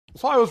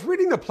So I was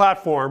reading the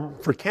platform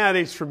for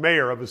candidates for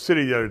mayor of a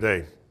city the other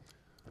day.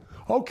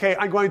 Okay,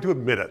 I'm going to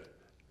admit it.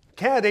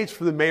 Candidates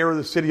for the mayor of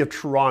the city of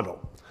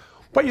Toronto.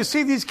 But you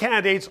see these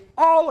candidates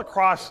all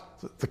across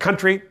the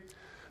country,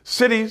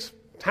 cities,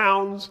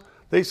 towns.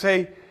 They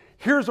say,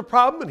 here's a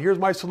problem and here's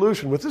my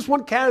solution. With this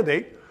one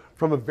candidate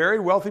from a very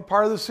wealthy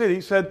part of the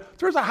city said,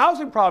 there's a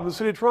housing problem in the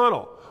city of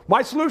Toronto.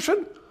 My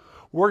solution?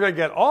 We're going to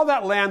get all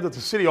that land that the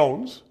city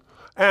owns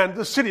and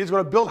the city is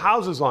going to build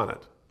houses on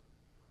it.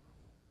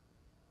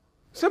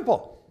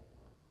 Simple,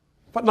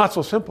 but not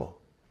so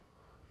simple.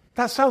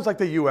 That sounds like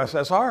the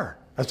USSR,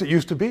 as it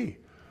used to be.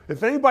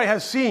 If anybody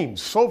has seen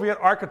Soviet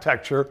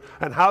architecture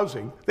and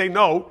housing, they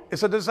know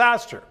it's a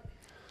disaster.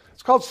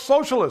 It's called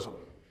socialism.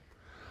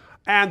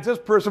 And this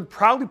person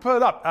proudly put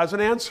it up as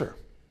an answer.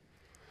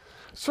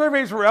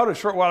 Surveys were out a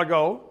short while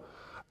ago,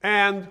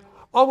 and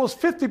almost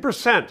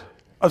 50%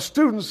 of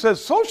students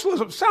says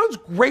socialism sounds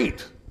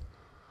great.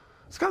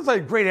 It sounds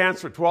like a great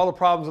answer to all the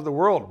problems of the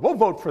world. We'll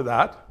vote for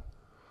that.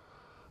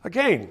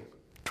 Again,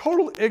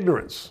 total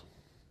ignorance.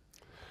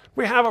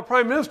 We have a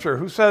prime minister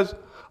who says,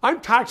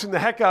 I'm taxing the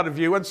heck out of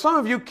you, and some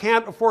of you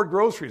can't afford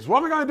groceries. What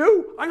am I going to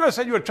do? I'm going to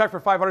send you a check for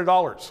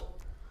 $500.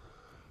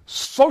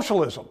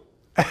 Socialism.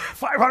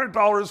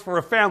 $500 for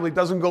a family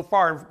doesn't go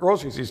far in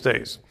groceries these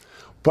days.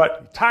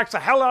 But tax the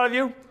hell out of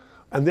you,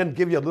 and then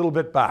give you a little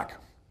bit back.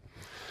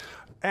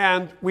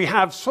 And we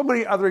have so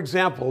many other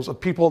examples of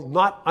people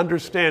not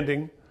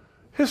understanding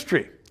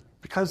history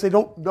because they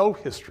don't know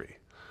history.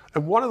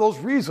 And one of those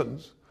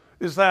reasons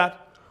is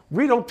that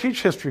we don't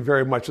teach history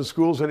very much in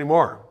schools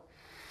anymore.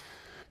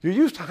 You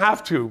used to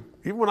have to,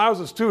 even when I was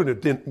a student,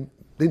 it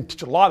didn't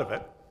teach a lot of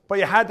it, but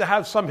you had to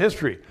have some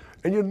history.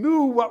 And you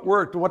knew what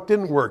worked and what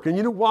didn't work, and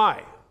you knew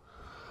why.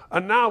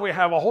 And now we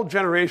have a whole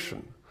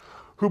generation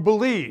who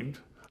believed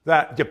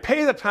that you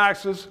pay the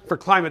taxes for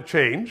climate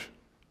change,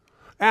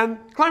 and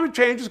climate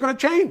change is going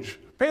to change.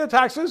 Pay the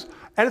taxes,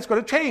 and it's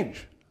going to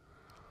change.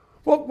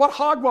 Well, what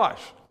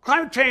hogwash?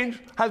 Climate change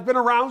has been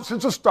around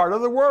since the start of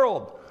the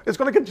world. It's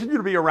going to continue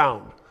to be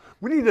around.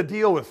 We need to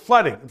deal with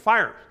flooding and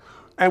fires,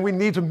 and we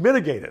need to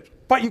mitigate it.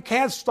 But you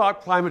can't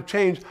stop climate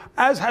change,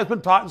 as has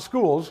been taught in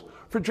schools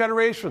for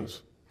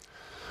generations.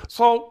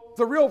 So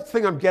the real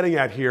thing I'm getting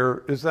at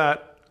here is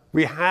that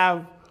we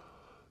have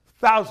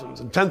thousands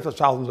and tens of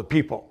thousands of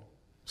people,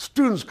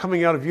 students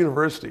coming out of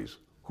universities,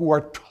 who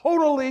are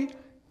totally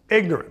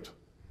ignorant.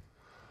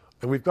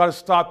 And we've got to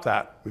stop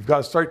that. We've got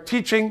to start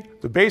teaching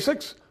the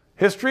basics,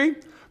 history,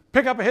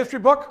 pick up a history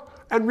book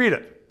and read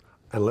it.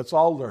 And let's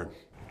all learn.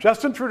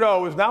 Justin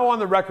Trudeau is now on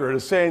the record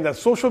as saying that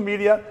social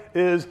media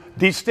is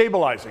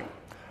destabilizing.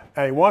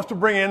 And he wants to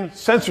bring in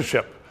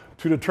censorship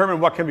to determine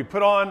what can be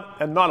put on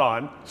and not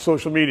on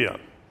social media.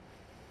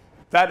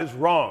 That is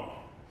wrong.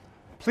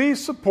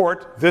 Please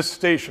support this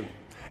station.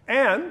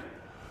 And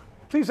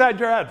please add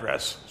your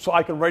address so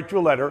I can write you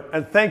a letter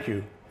and thank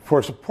you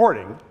for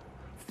supporting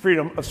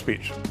freedom of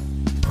speech.